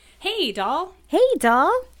Hey, doll. Hey,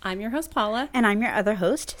 doll. I'm your host, Paula. And I'm your other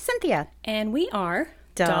host, Cynthia. And we are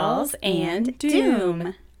Dolls and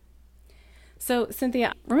Doom. So,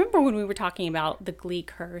 Cynthia, remember when we were talking about the Glee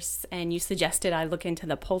curse and you suggested I look into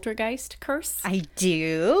the poltergeist curse? I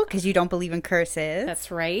do, because you don't believe in curses.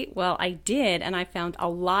 That's right. Well, I did, and I found a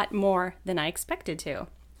lot more than I expected to.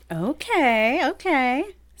 Okay.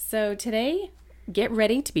 So today, get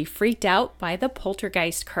ready to be freaked out by the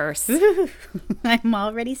poltergeist curse. I'm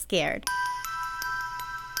already scared.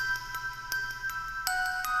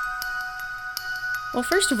 Well,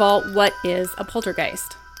 first of all, what is a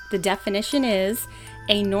poltergeist? The definition is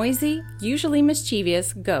a noisy, usually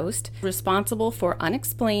mischievous ghost responsible for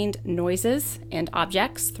unexplained noises and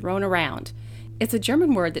objects thrown around. It's a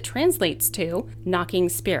German word that translates to knocking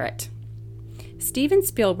spirit. Steven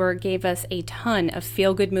Spielberg gave us a ton of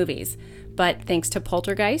feel-good movies, but thanks to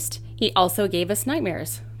Poltergeist, he also gave us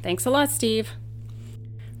nightmares. Thanks a lot, Steve.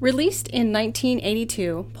 Released in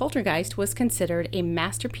 1982, Poltergeist was considered a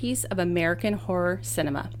masterpiece of American horror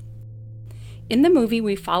cinema. In the movie,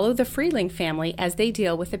 we follow the Freeling family as they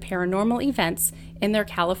deal with the paranormal events in their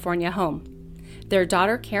California home. Their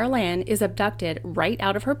daughter, Carol Ann, is abducted right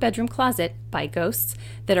out of her bedroom closet by ghosts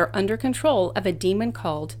that are under control of a demon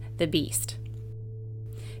called the Beast.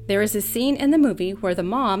 There is a scene in the movie where the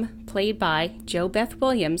mom, played by Jo Beth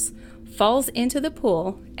Williams, falls into the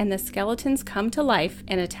pool and the skeletons come to life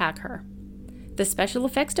and attack her. The special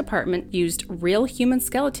effects department used real human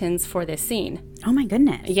skeletons for this scene. Oh my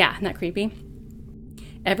goodness. Yeah, isn't that creepy?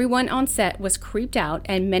 Everyone on set was creeped out,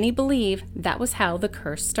 and many believe that was how the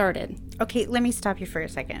curse started. Okay, let me stop you for a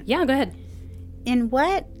second. Yeah, go ahead. In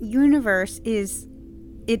what universe is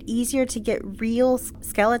it easier to get real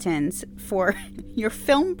skeletons for your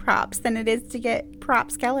film props than it is to get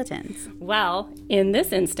prop skeletons? Well, in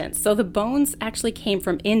this instance, so the bones actually came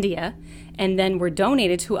from India and then were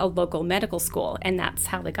donated to a local medical school, and that's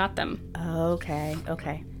how they got them.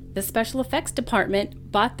 Okay. The special effects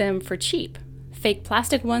department bought them for cheap. Fake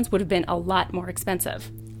plastic ones would have been a lot more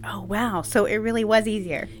expensive. Oh, wow. So it really was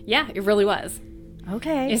easier. Yeah, it really was.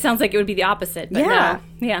 Okay. It sounds like it would be the opposite, but Yeah.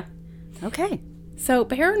 no. Yeah. Okay. So,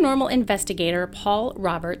 paranormal investigator Paul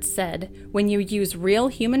Roberts said, when you use real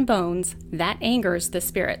human bones, that angers the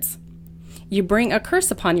spirits. You bring a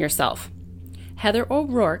curse upon yourself. Heather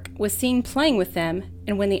O'Rourke was seen playing with them,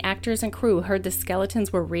 and when the actors and crew heard the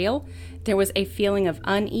skeletons were real, there was a feeling of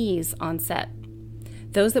unease on set.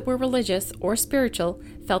 Those that were religious or spiritual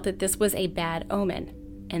felt that this was a bad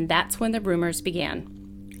omen, and that's when the rumors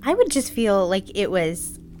began. I would just feel like it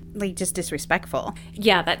was just disrespectful.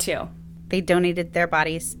 Yeah, that too. They donated their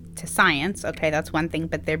bodies to science. Okay, that's one thing,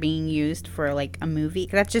 but they're being used for a movie.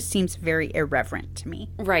 That just seems very irreverent to me.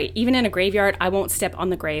 Right. Even in a graveyard, I won't step on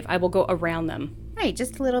the grave. I will go around them. Right,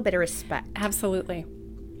 just a little bit of respect. Absolutely.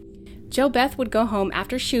 Jo Beth would go home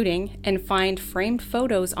after shooting and find framed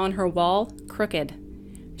photos on her wall crooked.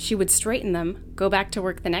 She would straighten them, go back to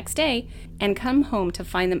work the next day, and come home to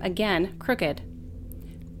find them again crooked.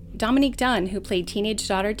 Dominique Dunn, who played teenage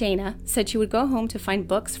daughter Dana, said she would go home to find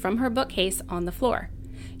books from her bookcase on the floor.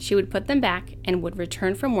 She would put them back and would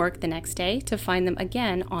return from work the next day to find them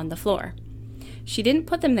again on the floor. She didn't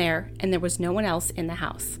put them there, and there was no one else in the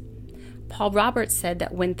house. Paul Roberts said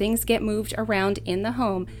that when things get moved around in the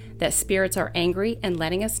home, that spirits are angry and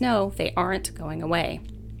letting us know they aren't going away.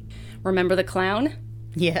 Remember the clown?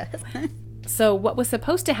 Yes. So what was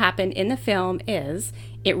supposed to happen in the film is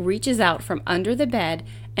it reaches out from under the bed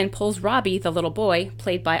and pulls Robbie, the little boy,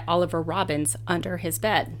 played by Oliver Robbins, under his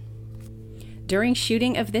bed. During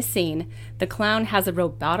shooting of this scene, the clown has a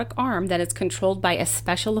robotic arm that is controlled by a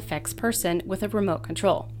special effects person with a remote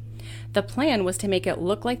control. The plan was to make it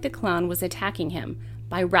look like the clown was attacking him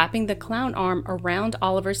by wrapping the clown arm around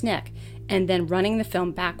Oliver's neck and then running the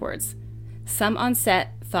film backwards. Some on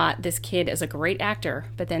set thought this kid is a great actor,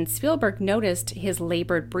 but then Spielberg noticed his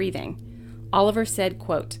labored breathing. Oliver said,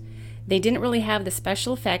 quote, "They didn't really have the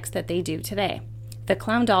special effects that they do today. The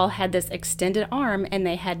clown doll had this extended arm and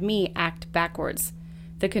they had me act backwards.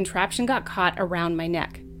 The contraption got caught around my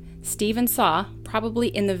neck. Steven saw, probably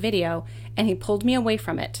in the video, and he pulled me away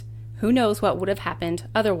from it. Who knows what would have happened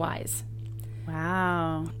otherwise."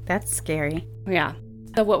 Wow, that's scary. Yeah.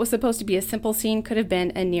 So what was supposed to be a simple scene could have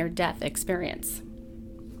been a near-death experience.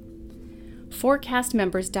 4 cast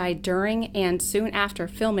members died during and soon after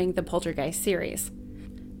filming the Poltergeist series.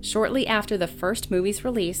 Shortly after the first movie's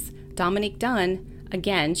release, Dominique Dunn,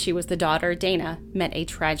 again she was the daughter Dana, met a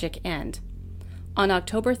tragic end. On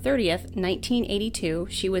October 30th, 1982,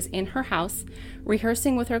 she was in her house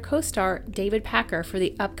rehearsing with her co-star David Packer for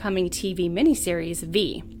the upcoming TV miniseries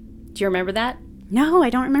V. Do you remember that? No, I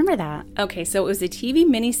don't remember that. Okay, so it was a TV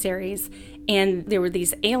miniseries, and there were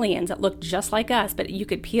these aliens that looked just like us, but you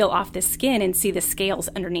could peel off the skin and see the scales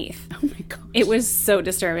underneath. Oh my gosh. It was so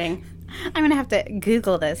disturbing. I'm going to have to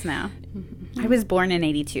Google this now. I was born in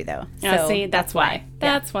 82, though. So see, that's why.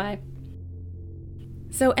 That's why.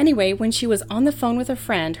 So anyway, when she was on the phone with a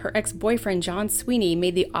friend, her ex-boyfriend, John Sweeney,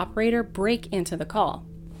 made the operator break into the call.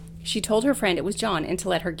 She told her friend it was John and to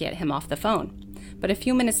let her get him off the phone. But a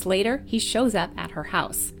few minutes later, he shows up at her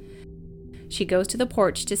house. She goes to the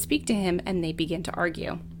porch to speak to him, and they begin to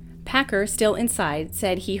argue. Packer, still inside,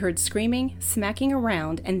 said he heard screaming, smacking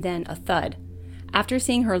around, and then a thud. After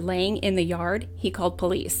seeing her laying in the yard, he called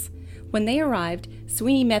police. When they arrived,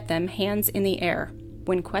 Sweeney met them hands in the air.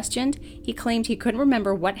 When questioned, he claimed he couldn't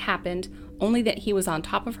remember what happened, only that he was on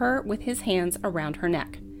top of her with his hands around her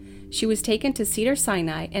neck. She was taken to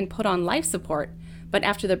Cedars-Sinai and put on life support, but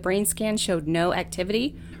after the brain scan showed no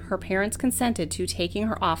activity, her parents consented to taking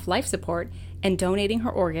her off life support and donating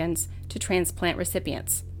her organs to transplant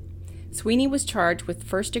recipients. Sweeney was charged with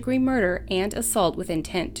first-degree murder and assault with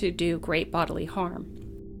intent to do great bodily harm.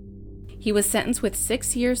 He was sentenced with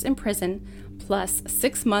 6 years in prison plus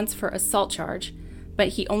 6 months for assault charge, but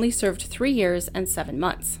he only served 3 years and 7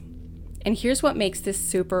 months. And here's what makes this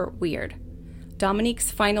super weird.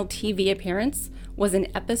 Dominique's final TV appearance was an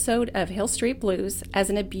episode of Hill Street Blues as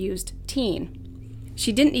an abused teen.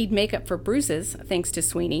 She didn't need makeup for bruises, thanks to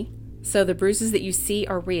Sweeney, so the bruises that you see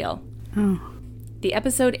are real. Oh. The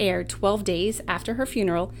episode aired 12 days after her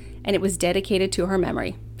funeral, and it was dedicated to her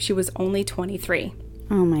memory. She was only 23.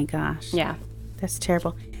 Oh my gosh. Yeah. That's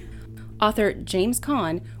terrible. Author James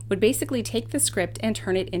Caan would basically take the script and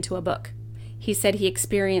turn it into a book. He said he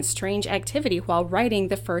experienced strange activity while writing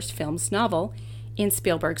the first film's novel in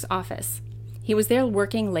Spielberg's office. He was there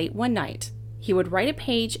working late one night. He would write a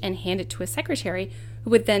page and hand it to a secretary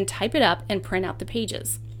who would then type it up and print out the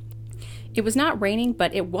pages. It was not raining,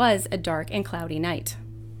 but it was a dark and cloudy night.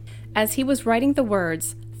 As he was writing the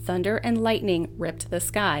words, "Thunder and lightning ripped the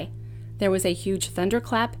sky," there was a huge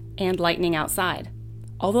thunderclap and lightning outside.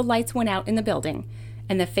 All the lights went out in the building,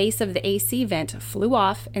 and the face of the AC vent flew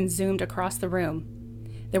off and zoomed across the room.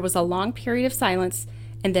 There was a long period of silence,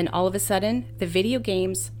 and then all of a sudden, the video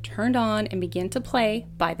games turned on and began to play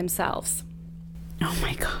by themselves. Oh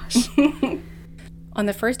my gosh. On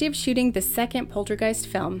the first day of shooting the second Poltergeist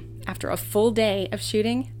film, after a full day of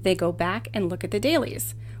shooting, they go back and look at the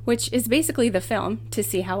dailies, which is basically the film, to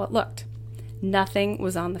see how it looked. Nothing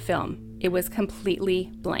was on the film. It was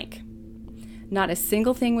completely blank. Not a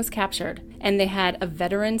single thing was captured, and they had a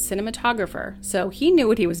veteran cinematographer, so he knew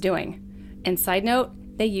what he was doing. And side note,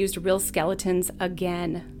 they used real skeletons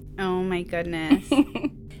again. Oh my goodness.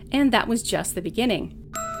 And that was just the beginning.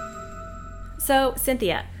 So,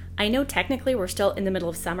 Cynthia, I know technically we're still in the middle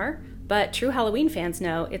of summer, but true Halloween fans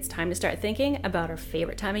know it's time to start thinking about our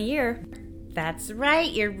favorite time of year. That's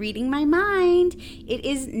right, you're reading my mind. It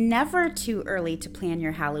is never too early to plan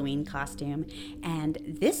your Halloween costume, and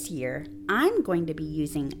this year, I'm going to be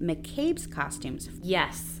using McCabe's costumes.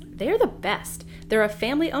 Yes, they're the best. They're a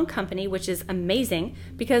family-owned company, which is amazing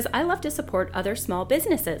because I love to support other small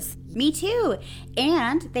businesses. Me too,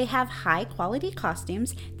 and they have high-quality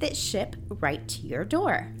costumes that ship right to your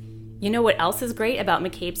door. You know what else is great about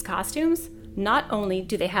McCabe's costumes? Not only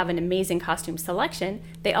do they have an amazing costume selection,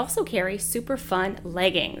 they also carry super fun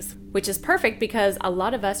leggings, which is perfect because a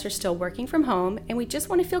lot of us are still working from home and we just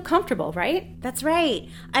want to feel comfortable, right? That's right.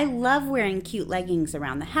 I love wearing cute leggings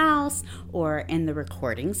around the house or in the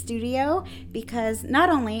recording studio because not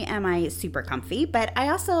only am I super comfy, but I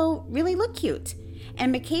also really look cute.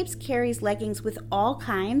 And McCabe's carries leggings with all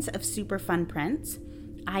kinds of super fun prints.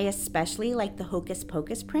 I especially like the Hocus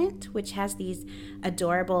Pocus print, which has these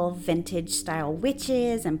adorable vintage style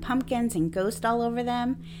witches and pumpkins and ghosts all over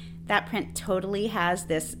them. That print totally has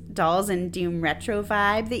this Dolls and Doom retro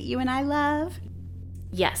vibe that you and I love.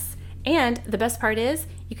 Yes, and the best part is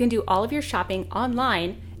you can do all of your shopping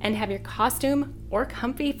online and have your costume or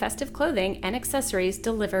comfy festive clothing and accessories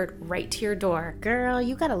delivered right to your door. Girl,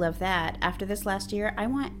 you gotta love that. After this last year, I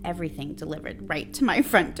want everything delivered right to my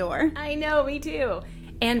front door. I know, me too.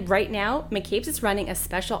 And right now, McCabe's is running a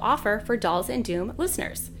special offer for Dolls and Doom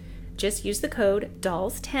listeners. Just use the code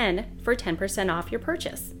DOLLS10 for 10% off your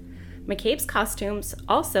purchase. McCabe's Costumes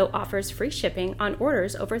also offers free shipping on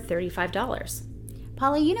orders over $35.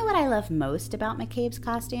 Paula, you know what I love most about McCabe's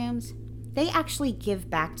Costumes? They actually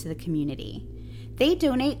give back to the community. They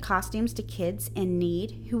donate costumes to kids in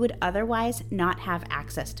need who would otherwise not have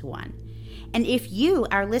access to one. And if you,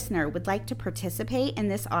 our listener, would like to participate in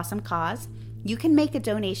this awesome cause, you can make a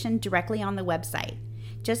donation directly on the website.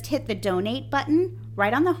 Just hit the donate button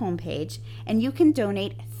right on the homepage, and you can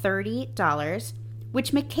donate $30,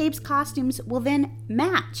 which McCabe's Costumes will then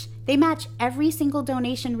match. They match every single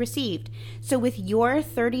donation received. So with your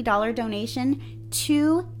 $30 donation,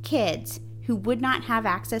 2 kids who would not have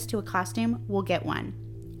access to a costume will get one.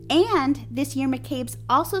 And this year, McCabe's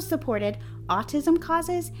also supported autism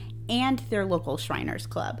causes and their local Shriners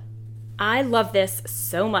Club. I love this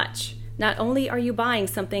so much. Not only are you buying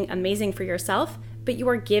something amazing for yourself, but you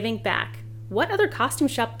are giving back. What other costume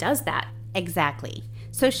shop does that? Exactly.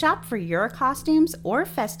 So shop for your costumes or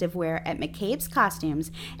festive wear at McCabe's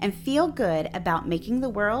Costumes and feel good about making the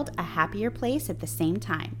world a happier place at the same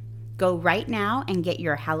time. Go right now and get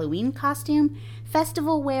your Halloween costume,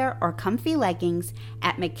 festival wear, or comfy leggings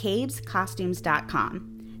at mccabescostumes.com.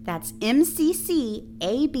 That's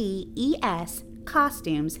MCCABES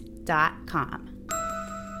costumes.com.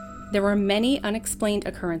 There were many unexplained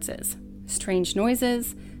occurrences, strange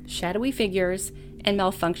noises, shadowy figures, and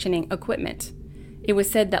malfunctioning equipment. It was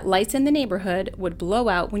said that lights in the neighborhood would blow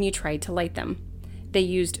out when you tried to light them. They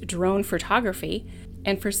used drone photography,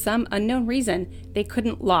 and for some unknown reason, they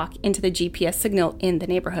couldn't lock into the GPS signal in the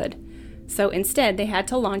neighborhood. So instead, they had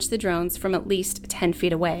to launch the drones from at least 10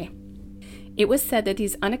 feet away. It was said that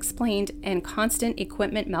these unexplained and constant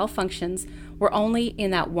equipment malfunctions were only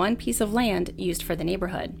in that one piece of land used for the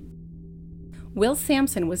neighborhood. Will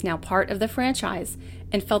Sampson was now part of the franchise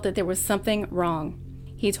and felt that there was something wrong.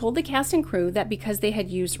 He told the cast and crew that because they had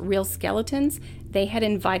used real skeletons, they had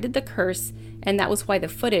invited the curse, and that was why the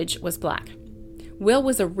footage was black. Will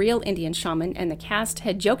was a real Indian shaman, and the cast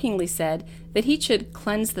had jokingly said that he should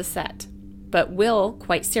cleanse the set. But Will,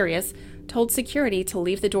 quite serious, told security to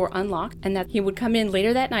leave the door unlocked and that he would come in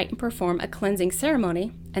later that night and perform a cleansing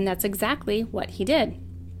ceremony, and that's exactly what he did.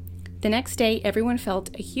 The next day, everyone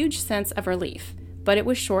felt a huge sense of relief, but it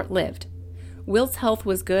was short-lived. Will's health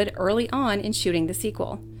was good early on in shooting the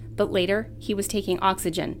sequel, but later he was taking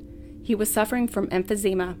oxygen. He was suffering from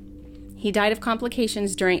emphysema. He died of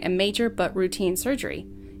complications during a major but routine surgery.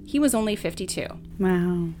 He was only 52.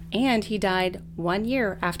 Wow. And he died 1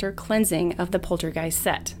 year after cleansing of the Poltergeist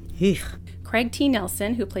set. Eek. Craig T.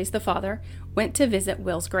 Nelson, who plays the father, went to visit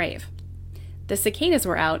Will's grave. The cicadas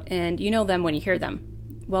were out, and you know them when you hear them.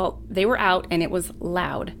 Well, they were out, and it was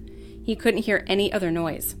loud. He couldn't hear any other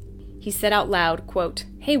noise. He said out loud, quote,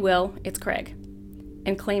 "Hey, Will, it's Craig,"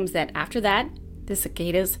 and claims that after that, the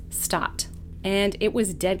cicadas stopped, and it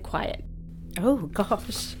was dead quiet. Oh,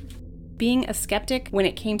 gosh. Being a skeptic when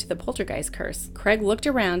it came to the poltergeist curse, Craig looked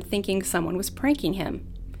around thinking someone was pranking him.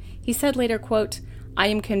 He said later, quote, "I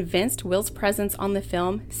am convinced Will's presence on the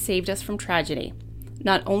film saved us from tragedy.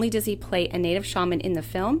 Not only does he play a native shaman in the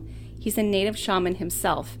film, he's a native shaman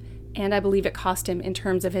himself, and I believe it cost him in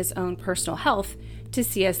terms of his own personal health to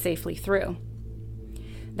see us safely through."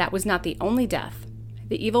 That was not the only death.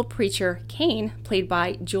 The evil preacher Cain, played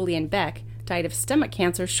by Julian Beck, died of stomach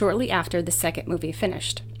cancer shortly after the second movie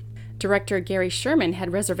finished. Director Gary Sherman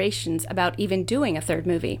had reservations about even doing a third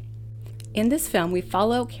movie. In this film, we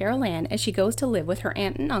follow Carol Ann as she goes to live with her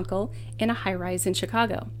aunt and uncle in a high-rise in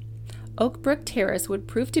Chicago. Oak Brook Terrace would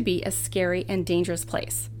prove to be a scary and dangerous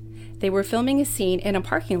place. They were filming a scene in a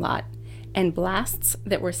parking lot, and blasts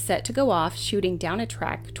that were set to go off shooting down a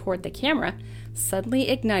track toward the camera suddenly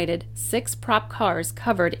ignited 6 prop cars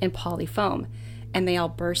covered in polyfoam, and they all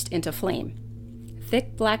burst into flame.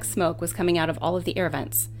 Thick black smoke was coming out of all of the air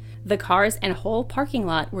vents. The cars and whole parking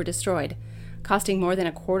lot were destroyed, costing more than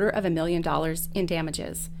 $250,000 in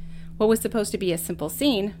damages. What was supposed to be a simple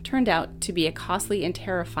scene turned out to be a costly and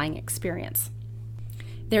terrifying experience.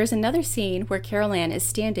 There is another scene where Carol Ann is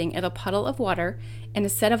standing at a puddle of water and a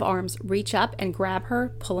set of arms reach up and grab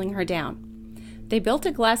her, pulling her down. They built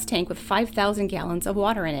a glass tank with 5,000 gallons of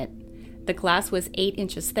water in it. The glass was 8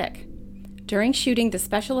 inches thick. During shooting, the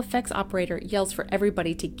special effects operator yells for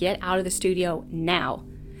everybody to get out of the studio now.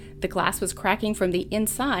 The glass was cracking from the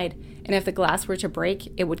inside, and if the glass were to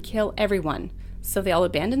break, it would kill everyone, so they all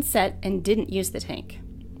abandoned set and didn't use the tank.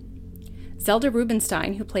 Zelda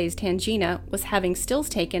Rubinstein, who plays Tangina, was having stills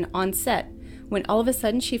taken on set when all of a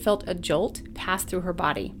sudden she felt a jolt pass through her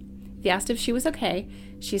body. They asked if she was okay.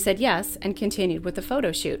 She said yes and continued with the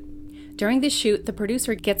photo shoot. During the shoot, the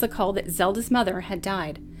producer gets a call that Zelda's mother had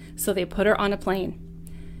died, so they put her on a plane.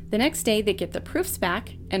 The next day, they get the proofs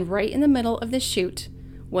back, and right in the middle of the shoot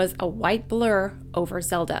was a white blur over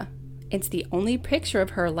Zelda. It's the only picture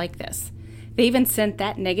of her like this. They even sent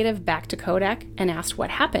that negative back to Kodak and asked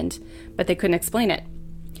what happened, but they couldn't explain it.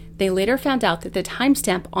 They later found out that the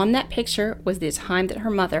timestamp on that picture was the time that her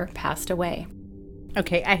mother passed away.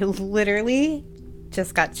 Okay, I literally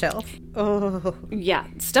just got chills. Oh. Yeah,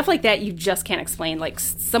 stuff like that you just can't explain. Like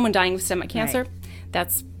someone dying of stomach cancer, Right.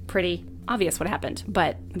 That's pretty obvious what happened.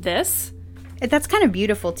 But this? That's kind of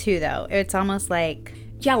beautiful, too, though. It's almost like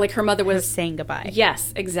Yeah, like her mother was saying goodbye.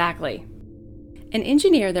 Yes, exactly. An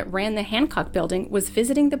engineer that ran the Hancock building was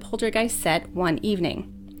visiting the Poltergeist set one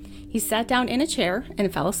evening. He sat down in a chair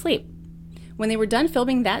and fell asleep. When they were done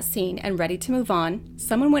filming that scene and ready to move on,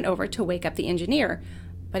 someone went over to wake up the engineer,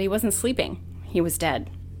 but he wasn't sleeping. He was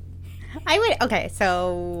dead. Okay,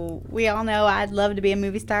 so we all know I'd love to be a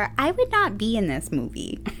movie star. I would not be in this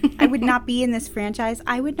movie. I would not be in this franchise.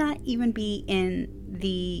 I would not even be in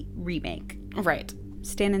the remake. Right.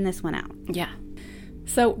 Standing this one out. Yeah.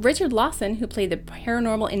 So Richard Lawson, who played the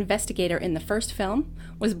paranormal investigator in the first film,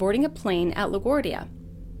 was boarding a plane at LaGuardia.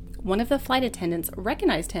 One of the flight attendants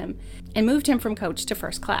recognized him and moved him from coach to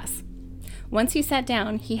first class. Once he sat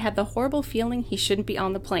down, he had the horrible feeling he shouldn't be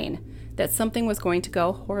on the plane, that something was going to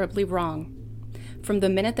go horribly wrong. From the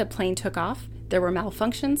minute the plane took off, there were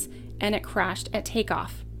malfunctions, and it crashed at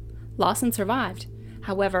takeoff. Lawson survived.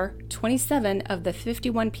 However, 27 of the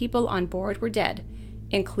 51 people on board were dead,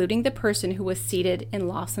 including the person who was seated in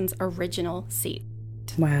Lawson's original seat.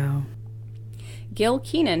 Wow. Gil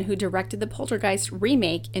Keenan, who directed the Poltergeist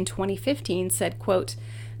remake in 2015, said, quote,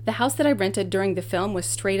 "The house that I rented during the film was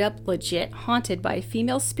straight up legit haunted by a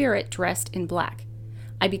female spirit dressed in black.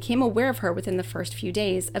 I became aware of her within the first few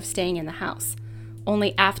days of staying in the house.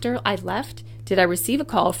 Only after I left did I receive a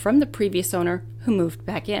call from the previous owner who moved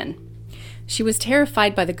back in. She was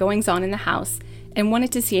terrified by the goings-on in the house and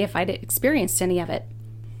wanted to see if I'd experienced any of it.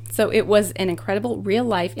 So it was an incredible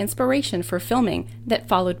real-life inspiration for filming that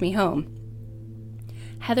followed me home."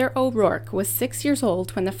 Heather O'Rourke was 6 years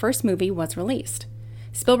old when the first movie was released.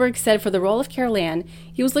 Spielberg said for the role of Carol Ann,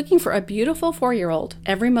 he was looking for a beautiful 4-year-old,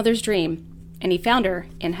 every mother's dream, and he found her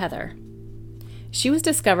in Heather. She was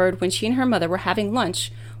discovered when she and her mother were having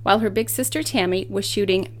lunch while her big sister Tammy was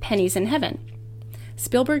shooting Pennies in Heaven.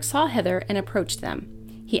 Spielberg saw Heather and approached them.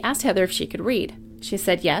 He asked Heather if she could read. She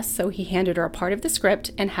said yes, so he handed her a part of the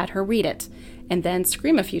script and had her read it, and then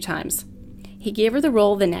scream a few times. He gave her the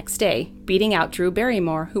role the next day, beating out Drew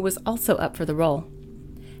Barrymore, who was also up for the role.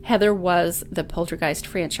 Heather was the Poltergeist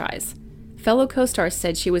franchise. Fellow co-stars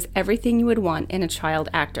said she was everything you would want in a child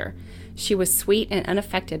actor. She was sweet and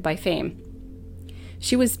unaffected by fame.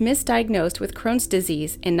 She was misdiagnosed with Crohn's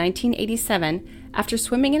disease in 1987 after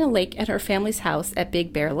swimming in a lake at her family's house at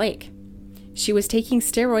Big Bear Lake. She was taking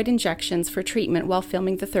steroid injections for treatment while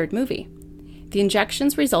filming the third movie. The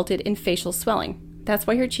injections resulted in facial swelling. That's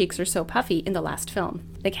why her cheeks are so puffy in the last film.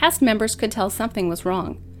 The cast members could tell something was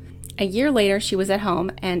wrong. A year later, she was at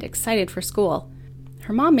home and excited for school.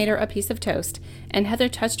 Her mom made her a piece of toast, and Heather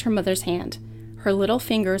touched her mother's hand. Her little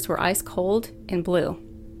fingers were ice cold and blue.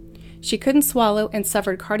 She couldn't swallow and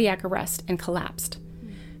suffered cardiac arrest and collapsed.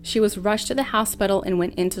 She was rushed to the hospital and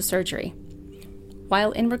went into surgery.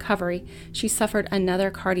 While in recovery, she suffered another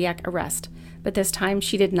cardiac arrest, but this time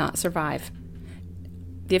she did not survive.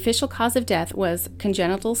 The official cause of death was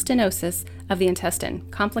congenital stenosis of the intestine,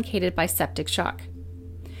 complicated by septic shock.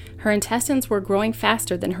 Her intestines were growing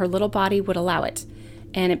faster than her little body would allow it,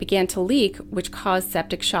 and it began to leak, which caused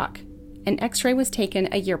septic shock. An x-ray was taken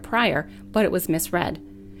a year prior, but it was misread.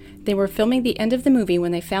 They were filming the end of the movie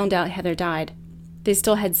when they found out Heather died. They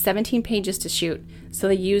still had 17 pages to shoot, so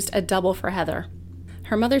they used a double for Heather.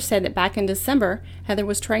 Her mother said that back in December, Heather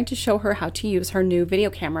was trying to show her how to use her new video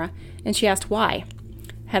camera, and she asked why.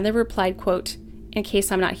 Heather replied, quote, "In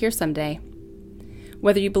case I'm not here someday."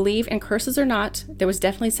 Whether you believe in curses or not, there was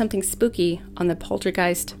definitely something spooky on the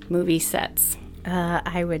Poltergeist movie sets.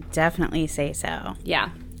 I would definitely say so. Yeah.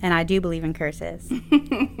 And I do believe in curses.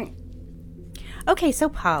 Okay, so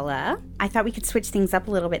Paula, I thought we could switch things up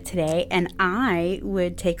a little bit today, and I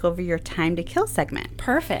would take over your Time to Kill segment.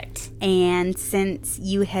 Perfect. And since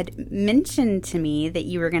you had mentioned to me that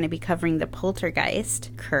you were going to be covering the Poltergeist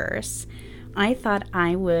curse, I thought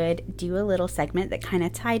I would do a little segment that kind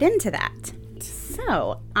of tied into that.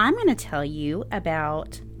 So I'm going to tell you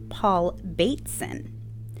about Paul Bateson.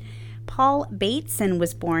 Paul Bateson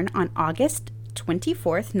was born on August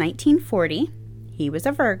 24th, 1940. He was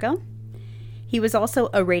a Virgo. He was also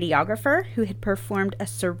a radiographer who had performed a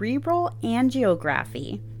cerebral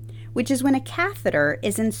angiography, which is when a catheter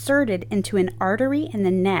is inserted into an artery in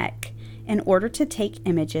the neck in order to take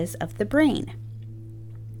images of the brain.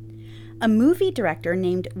 A movie director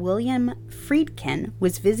named William Friedkin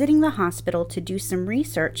was visiting the hospital to do some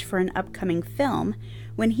research for an upcoming film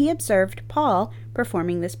when he observed Paul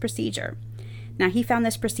performing this procedure. Now, he found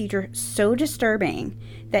this procedure so disturbing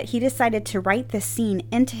that he decided to write this scene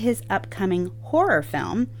into his upcoming horror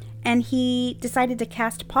film and he decided to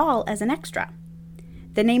cast Paul as an extra.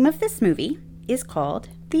 The name of this movie is called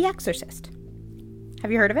The Exorcist.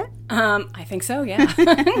 Have you heard of it? I think so,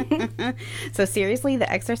 yeah. So seriously,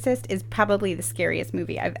 The Exorcist is probably the scariest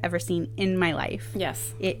movie I've ever seen in my life.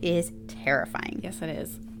 Yes. It is terrifying. Yes, it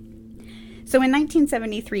is. So in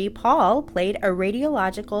 1973, Paul played a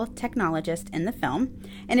radiological technologist in the film.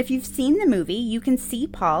 And if you've seen the movie, you can see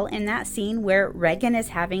Paul in that scene where Regan is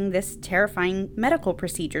having this terrifying medical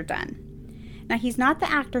procedure done. Now, he's not the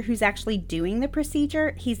actor who's actually doing the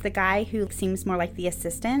procedure. He's the guy who seems more like the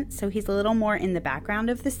assistant, so he's a little more in the background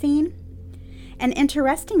of the scene. And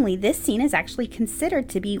interestingly, this scene is actually considered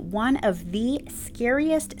to be one of the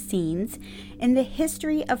scariest scenes in the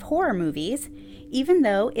history of horror movies, even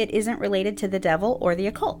though it isn't related to the devil or the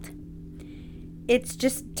occult. It's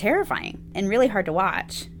just terrifying and really hard to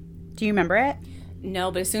watch. Do you remember it?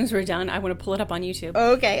 No, but as soon as we're done, I want to pull it up on YouTube.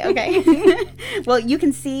 Okay. Well, you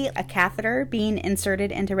can see a catheter being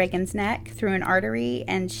inserted into Regan's neck through an artery,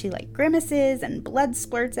 and she like grimaces and blood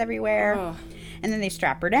splurts everywhere. Oh. And then they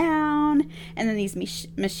strap her down, and then these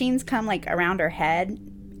machines come like around her head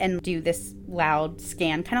and do this loud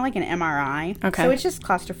scan, kind of like an MRI. Okay. So it's just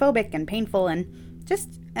claustrophobic and painful and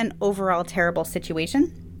just an overall terrible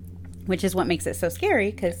situation, which is what makes it so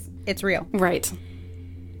scary because it's real. Right.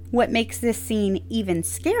 What makes this scene even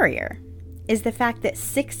scarier is the fact that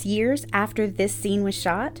 6 years after this scene was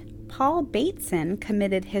shot, Paul Bateson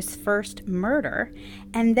committed his first murder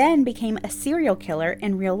and then became a serial killer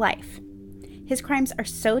in real life. His crimes are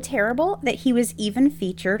so terrible that he was even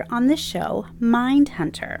featured on the show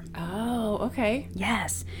Mindhunter. Oh, okay.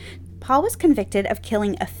 Yes. Paul was convicted of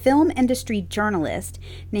killing a film industry journalist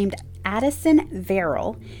named Addison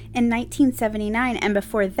Verrill in 1979, and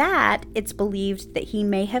before that, it's believed that he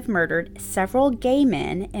may have murdered several gay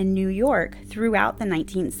men in New York throughout the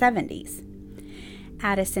 1970s.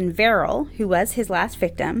 Addison Verrill, who was his last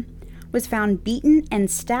victim, was found beaten and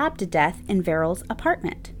stabbed to death in Verrill's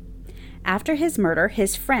apartment. After his murder,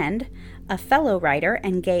 his friend, a fellow writer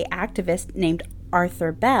and gay activist named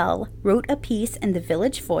Arthur Bell, wrote a piece in the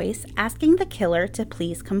Village Voice asking the killer to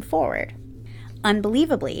please come forward.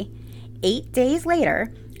 Unbelievably, 8 days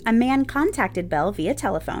later, a man contacted Bell via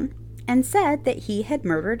telephone and said that he had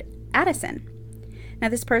murdered Addison. Now,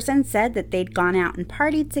 this person said that they'd gone out and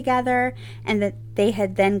partied together and that they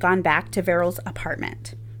had then gone back to Verrill's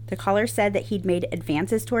apartment. The caller said that he'd made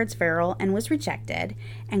advances towards Verrill and was rejected,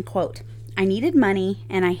 and, quote, "I needed money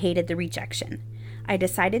and I hated the rejection. I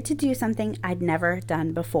decided to do something I'd never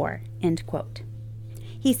done before," end quote.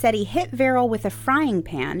 He said he hit Verrill with a frying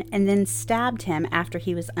pan and then stabbed him after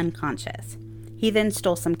he was unconscious. He then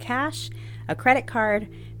stole some cash, a credit card,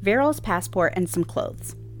 Verrill's passport, and some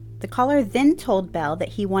clothes. The caller then told Bell that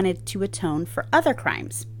he wanted to atone for other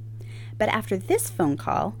crimes. But after this phone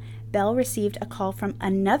call, Bell received a call from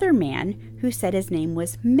another man who said his name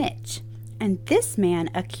was Mitch, and this man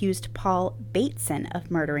accused Paul Bateson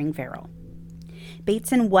of murdering Verrill.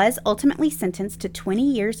 Bateson was ultimately sentenced to 20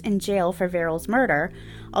 years in jail for Verrill's murder,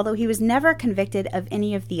 although he was never convicted of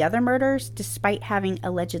any of the other murders, despite having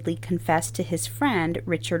allegedly confessed to his friend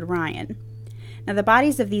Richard Ryan. Now, the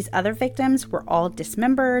bodies of these other victims were all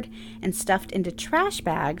dismembered and stuffed into trash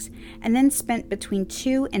bags, and then spent between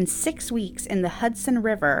 2 and 6 weeks in the Hudson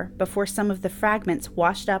River before some of the fragments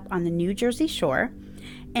washed up on the New Jersey shore,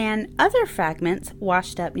 and other fragments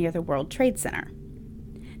washed up near the World Trade Center.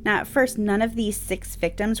 Now, at first, none of these 6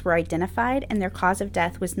 victims were identified, and their cause of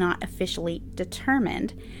death was not officially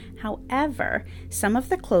determined. However, some of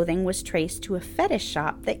the clothing was traced to a fetish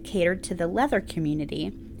shop that catered to the leather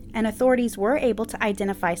community, and authorities were able to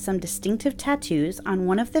identify some distinctive tattoos on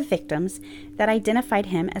one of the victims that identified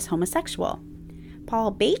him as homosexual. Paul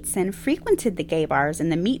Bateson frequented the gay bars in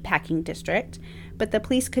the meatpacking district, but the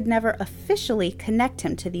police could never officially connect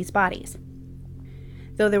him to these bodies.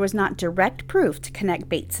 Though there was not direct proof to connect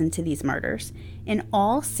Bateson to these murders, in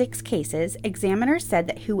all 6 cases, examiners said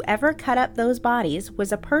that whoever cut up those bodies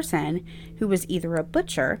was a person who was either a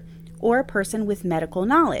butcher or a person with medical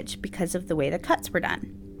knowledge because of the way the cuts were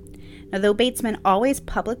done. Now, though Bateson always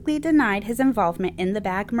publicly denied his involvement in the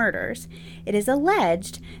Bag murders, it is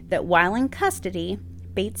alleged that while in custody,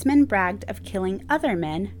 Bateson bragged of killing other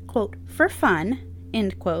men, quote, for fun,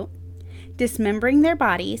 end quote, dismembering their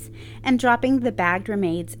bodies, and dropping the bagged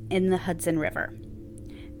remains in the Hudson River.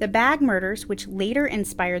 The Bag murders, which later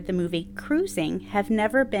inspired the movie Cruising, have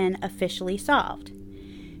never been officially solved.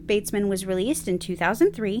 Bateson was released in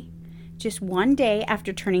 2003, just 1 day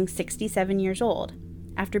after turning 67 years old,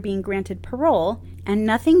 after being granted parole, and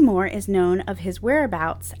nothing more is known of his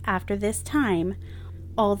whereabouts after this time,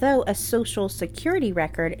 although a social security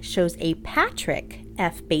record shows a Patrick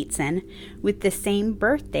F. Bateson, with the same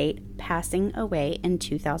birth date, passing away in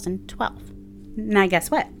 2012. Now, guess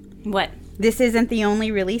what? What? This isn't the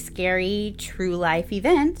only really scary true life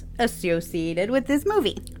event associated with this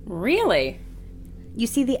movie. Really? You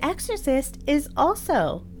see, The Exorcist is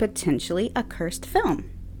also potentially a cursed film.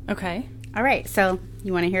 Okay. All right, so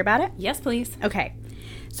you want to hear about it? Yes, please. Okay.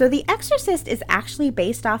 So The Exorcist is actually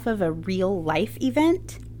based off of a real life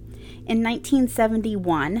event. In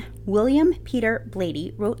 1971, William Peter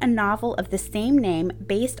Blatty wrote a novel of the same name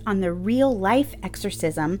based on the real life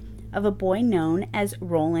exorcism of a boy known as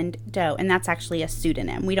Roland Doe. And that's actually a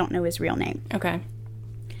pseudonym. We don't know his real name. Okay.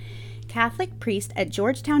 Catholic priest at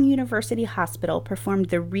Georgetown University Hospital performed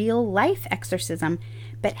the real-life exorcism,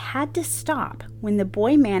 but had to stop when the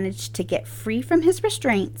boy managed to get free from his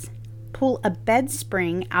restraints, pull a bed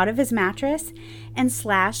spring out of his mattress, and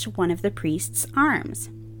slash one of the priest's arms.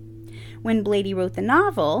 When Blatty wrote the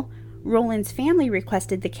novel, Roland's family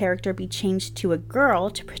requested the character be changed to a girl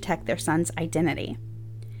to protect their son's identity.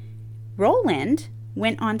 Roland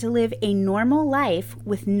went on to live a normal life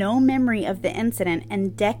with no memory of the incident,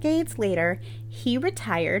 and decades later, he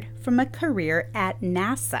retired from a career at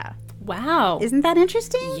NASA. Wow. Isn't that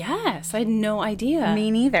interesting? Yes, I had no idea.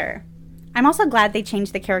 Me neither. I'm also glad they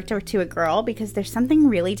changed the character to a girl because there's something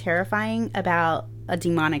really terrifying about a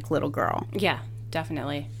demonic little girl. Yeah,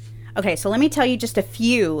 definitely. Okay, so let me tell you just a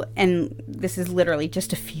few, and this is literally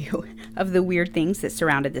just a few, of the weird things that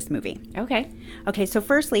surrounded this movie. Okay. Okay, so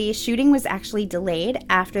firstly, shooting was actually delayed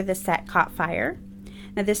after the set caught fire.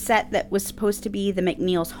 Now, this set that was supposed to be the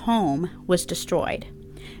McNeil's home was destroyed.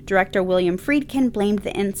 Director William Friedkin blamed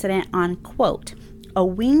the incident on, quote, a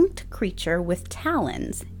winged creature with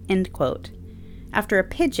talons, end quote, after a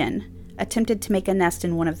pigeon attempted to make a nest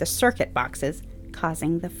in one of the circuit boxes,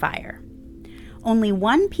 causing the fire. Only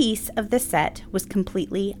one piece of the set was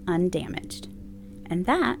completely undamaged, and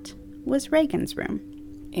that was Regan's room.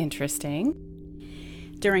 Interesting.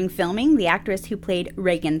 During filming, the actress who played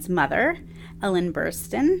Regan's mother, Ellen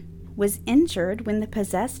Burstyn, was injured when the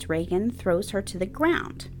possessed Regan throws her to the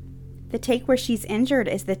ground. The take where she's injured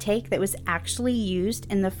is the take that was actually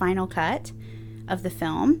used in the final cut of the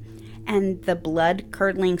film, and the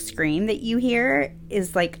blood-curdling scream that you hear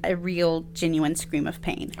is like a real, genuine scream of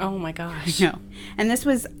pain. Oh my gosh. No. And this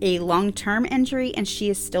was a long-term injury, and she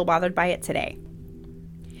is still bothered by it today.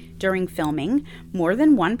 During filming, more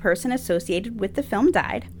than one person associated with the film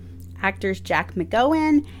died. Actors Jack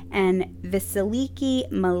McGowan and Vasiliki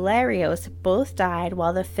Malarios both died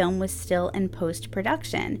while the film was still in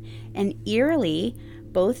post-production. And eerily,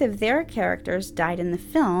 both of their characters died in the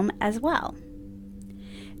film as well.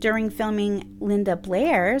 During filming, Linda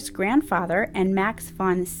Blair's grandfather and Max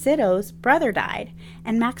von Sydow's brother died,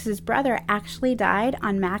 and Max's brother actually died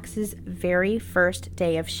on Max's very first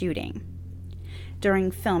day of shooting. During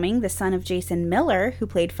filming, the son of Jason Miller, who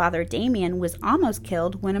played Father Damien, was almost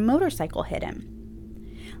killed when a motorcycle hit him.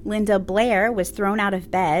 Linda Blair was thrown out of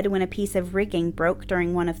bed when a piece of rigging broke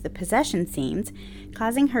during one of the possession scenes,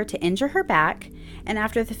 causing her to injure her back, and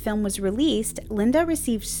after the film was released, Linda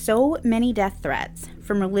received so many death threats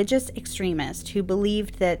from religious extremists who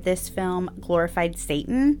believed that this film glorified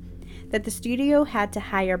Satan that the studio had to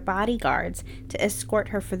hire bodyguards to escort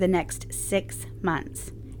her for the next 6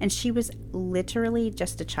 months. And she was literally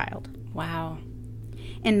just a child. Wow.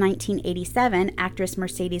 In 1987, actress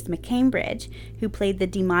Mercedes McCambridge, who played the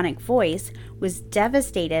demonic voice, was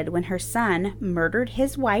devastated when her son murdered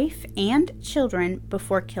his wife and children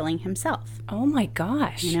before killing himself. Oh my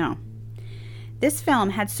gosh. You know. This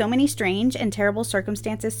film had so many strange and terrible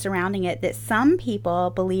circumstances surrounding it that some people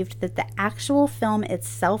believed that the actual film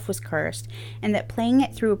itself was cursed and that playing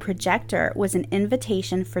it through a projector was an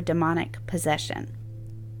invitation for demonic possession.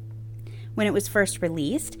 When it was first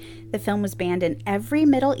released, the film was banned in every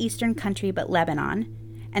Middle Eastern country but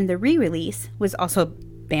Lebanon, and the re-release was also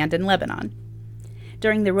banned in Lebanon.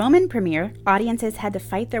 During the Roman premiere, audiences had to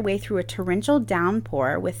fight their way through a torrential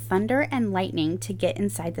downpour with thunder and lightning to get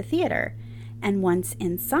inside the theater. And once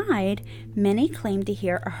inside, many claimed to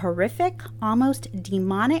hear a horrific, almost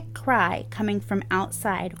demonic cry coming from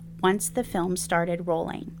outside once the film started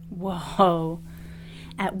rolling. Whoa.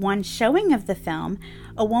 At one showing of the film,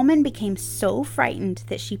 a woman became so frightened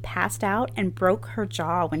that she passed out and broke her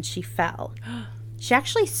jaw when she fell. She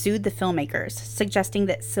actually sued the filmmakers, suggesting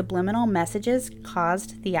that subliminal messages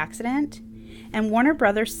caused the accident, and Warner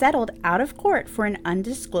Brothers settled out of court for an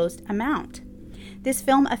undisclosed amount. This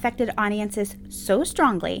film affected audiences so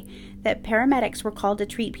strongly that paramedics were called to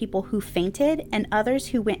treat people who fainted and others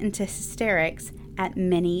who went into hysterics at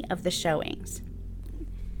many of the showings.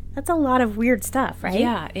 That's a lot of weird stuff, right?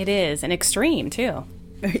 Yeah, it is. And extreme, too.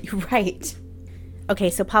 Right. Okay,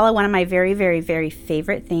 so Paula, one of my very, very, very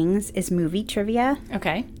favorite things is movie trivia.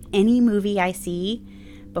 Okay. Any movie I see,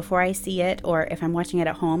 before I see it, or if I'm watching it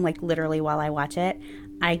at home, like literally while I watch it,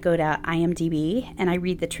 I go to IMDb and I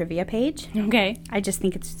read the trivia page. Okay. I just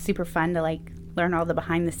think it's super fun to like learn all the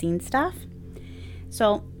behind the scenes stuff.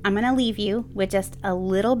 So I'm going to leave you with just a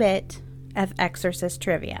little bit of Exorcist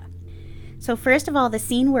trivia. So first of all, the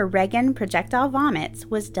scene where Regan projectile vomits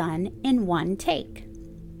was done in one take.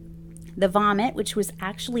 The vomit, which was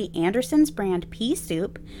actually Anderson's brand pea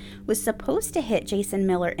soup, was supposed to hit Jason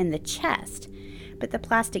Miller in the chest, but the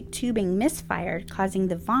plastic tubing misfired, causing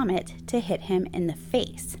the vomit to hit him in the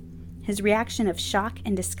face. His reaction of shock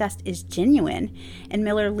and disgust is genuine, and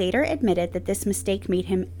Miller later admitted that this mistake made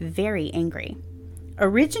him very angry.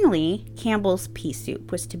 Originally, Campbell's pea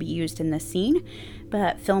soup was to be used in this scene,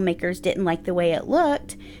 but filmmakers didn't like the way it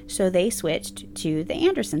looked, so they switched to the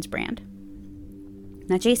Anderson's brand.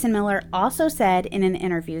 Now, Jason Miller also said in an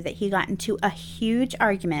interview that he got into a huge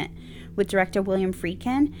argument with director William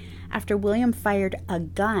Friedkin after William fired a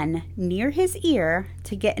gun near his ear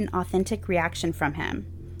to get an authentic reaction from him.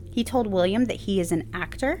 He told William that he is an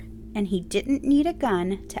actor and he didn't need a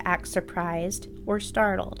gun to act surprised or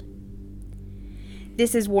startled.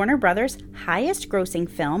 This is Warner Brothers' highest grossing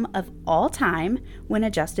film of all time when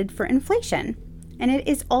adjusted for inflation, and it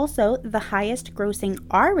is also the highest grossing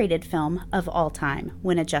R-rated film of all time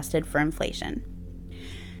when adjusted for inflation.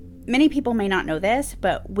 Many people may not know this,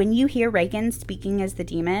 but when you hear Regan speaking as the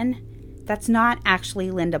demon, that's not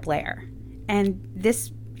actually Linda Blair. And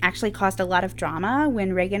this actually caused a lot of drama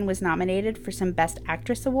when Regan was nominated for some Best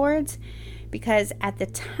Actress awards, because at the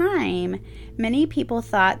time, many people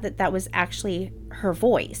thought that that was actually her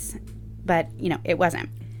voice, but, it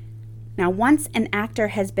wasn't. Now, once an actor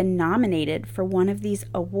has been nominated for one of these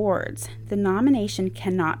awards, the nomination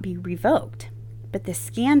cannot be revoked. But the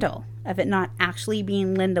scandal of it not actually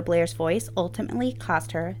being Linda Blair's voice ultimately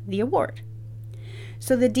cost her the award.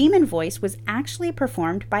 So the demon voice was actually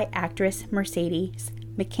performed by actress Mercedes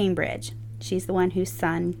McCambridge. She's the one whose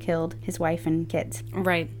son killed his wife and kids.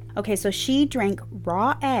 Right. Okay, so she drank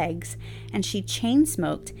raw eggs and she chain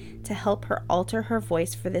smoked to help her alter her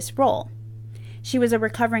voice for this role. She was a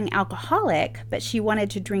recovering alcoholic, but she wanted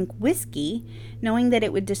to drink whiskey, knowing that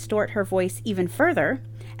it would distort her voice even further,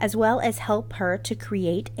 as well as help her to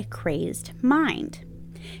create a crazed mind.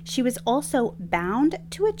 She was also bound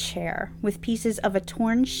to a chair with pieces of a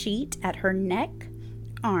torn sheet at her neck,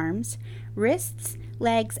 arms, wrists,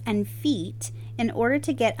 legs, and feet in order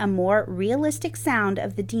to get a more realistic sound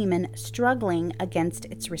of the demon struggling against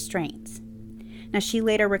its restraints. Now, she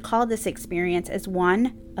later recalled this experience as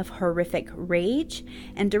one of horrific rage,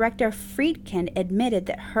 and director Friedkin admitted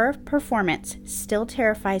that her performance still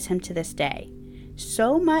terrifies him to this day.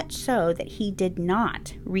 So much so that he did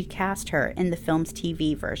not recast her in the film's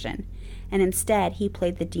TV version, and instead he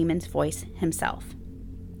played the demon's voice himself.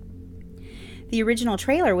 The original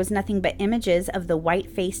trailer was nothing but images of the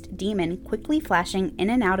white-faced demon quickly flashing in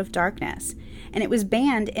and out of darkness, and it was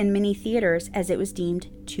banned in many theaters as it was deemed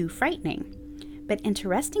too frightening. But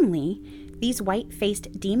interestingly, these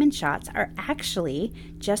white-faced demon shots are actually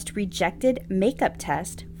just rejected makeup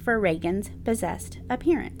tests for Regan's possessed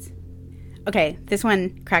appearance. Okay, this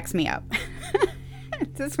one cracks me up.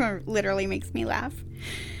 This one literally makes me laugh.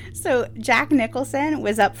 So Jack Nicholson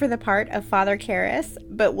was up for the part of Father Karras,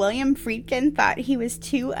 but William Friedkin thought he was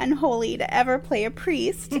too unholy to ever play a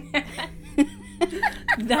priest.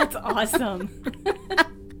 That's awesome.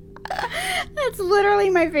 That's literally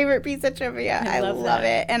my favorite piece of trivia. I love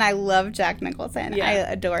it. And I love Jack Nicholson. Yeah. I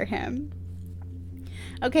adore him.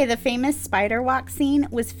 Okay, the famous spider walk scene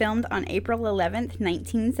was filmed on April 11th,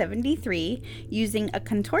 1973, using a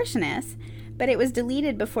contortionist, but it was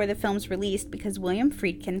deleted before the film's released because William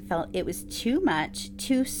Friedkin felt it was too much,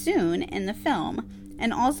 too soon in the film,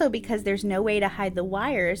 and also because there's no way to hide the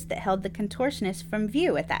wires that held the contortionist from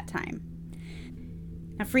view at that time.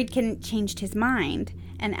 Now, Friedkin changed his mind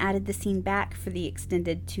and added the scene back for the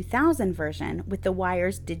extended 2000 version with the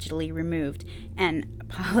wires digitally removed. And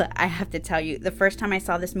Paula, I have to tell you, the first time I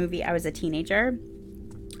saw this movie, I was a teenager,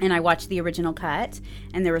 and I watched the original cut,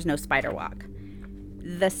 and there was no spider walk.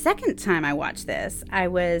 The second time I watched this, I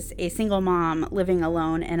was a single mom living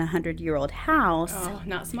alone in a 100-year-old house. Oh,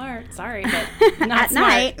 not smart. Sorry, but not at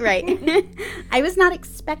smart. Night, right. I was not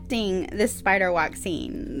expecting this spider walk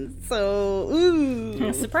scene. So,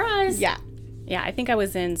 ooh. Surprise. Yeah. Yeah, I think I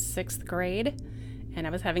was in 6th grade, and I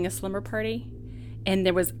was having a slumber party, and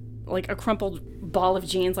there was like a crumpled ball of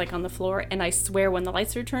jeans like on the floor, and I swear when the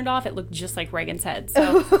lights were turned off, it looked just like Regan's head. So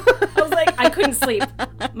I was like, I couldn't sleep.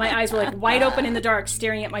 My eyes were like wide open in the dark,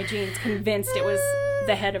 staring at my jeans, convinced it was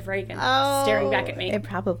the head of Reagan staring back at me. It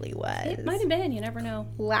probably was. It might have been. You never know.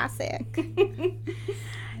 Classic.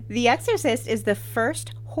 The Exorcist is the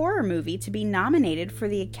first horror movie to be nominated for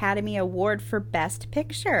the Academy Award for Best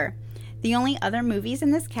Picture. The only other movies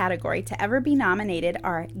in this category to ever be nominated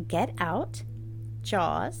are Get Out,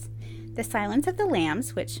 Jaws, The Silence of the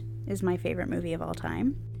Lambs, which is my favorite movie of all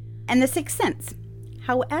time, and The Sixth Sense.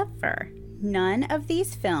 However, none of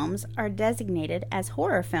these films are designated as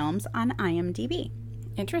horror films on IMDb.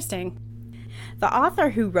 Interesting. The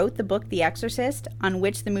author who wrote the book The Exorcist, on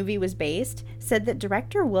which the movie was based, said that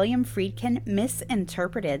director William Friedkin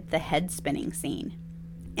misinterpreted the head-spinning scene.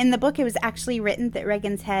 In the book, it was actually written that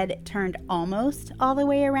Reagan's head turned almost all the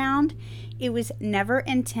way around. It was never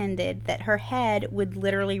intended that her head would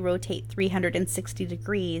literally rotate 360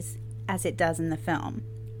 degrees as it does in the film.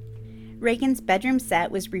 Reagan's bedroom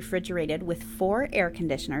set was refrigerated with 4 air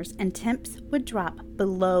conditioners, and temps would drop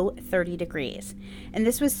below 30 degrees. And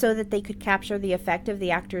this was so that they could capture the effect of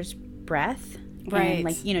the actor's breath. Right.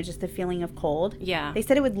 And just the feeling of cold. Yeah. They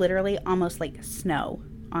said it would literally almost like snow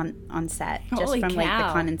on set, just Holy from like cow.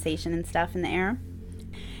 the condensation and stuff in the air.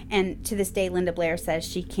 And to this day, Linda Blair says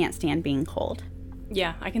she can't stand being cold.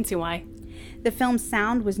 Yeah, I can see why. The film's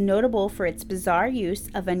sound was notable for its bizarre use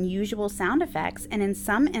of unusual sound effects, and in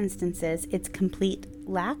some instances, its complete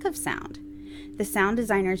lack of sound. The sound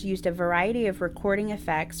designers used a variety of recording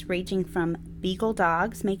effects ranging from beagle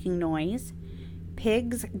dogs making noise,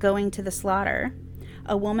 pigs going to the slaughter,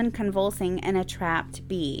 a woman convulsing, and a trapped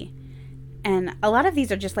bee. And a lot of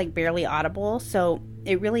these are just like barely audible, so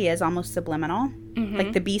it really is almost subliminal. Mm-hmm.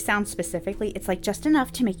 Like the bee sound specifically, it's like just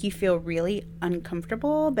enough to make you feel really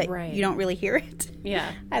uncomfortable, but you don't really hear it.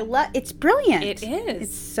 Yeah. It's brilliant. It is.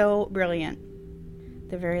 It's so brilliant.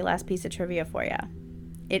 The very last piece of trivia for you.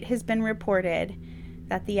 It has been reported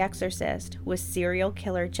that The Exorcist was serial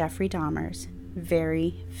killer Jeffrey Dahmer's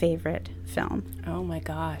very favorite film. Oh my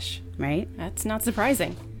gosh. Right? That's not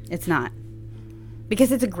surprising. It's not.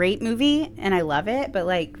 Because it's a great movie and I love it, but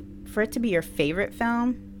like for it to be your favorite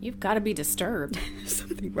film, you've got to be disturbed.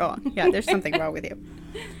 Something wrong. Yeah, there's something wrong with you.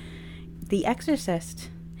 The Exorcist.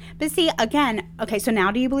 But see, again, okay, so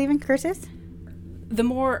now do you believe in curses? The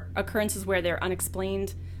more occurrences where they're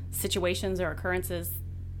unexplained situations or occurrences,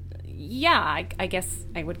 yeah, I guess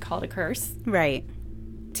I would call it a curse. Right.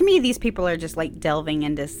 To me, these people are just like delving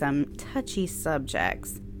into some touchy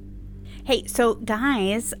subjects. Hey, so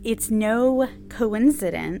guys, it's no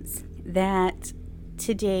coincidence that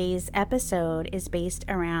today's episode is based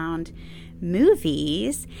around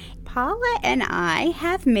movies. Paula and I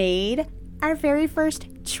have made our very first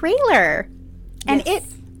trailer, and it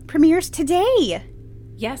premieres today.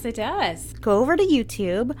 Yes, it does. Go over to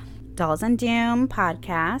YouTube, Dolls and Doom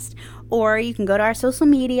podcast, or you can go to our social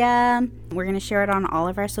media. We're going to share it on all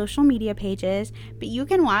of our social media pages, but you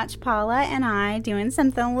can watch Paula and I doing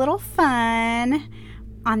something a little fun.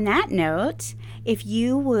 On that note, if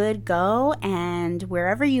you would go and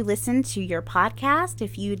wherever you listen to your podcast,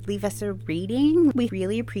 if you'd leave us a rating, we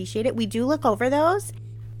really appreciate it. We do look over those.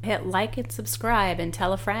 Hit like and subscribe and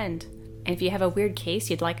tell a friend. And if you have a weird case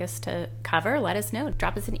you'd like us to cover, let us know.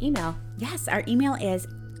 Drop us an email. Yes, our email is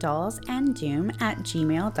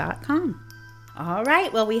dollsanddoom@gmail.com. All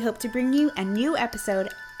right, well, we hope to bring you a new episode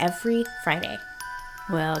every Friday.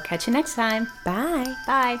 We'll catch you next time. Bye.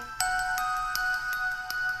 Bye.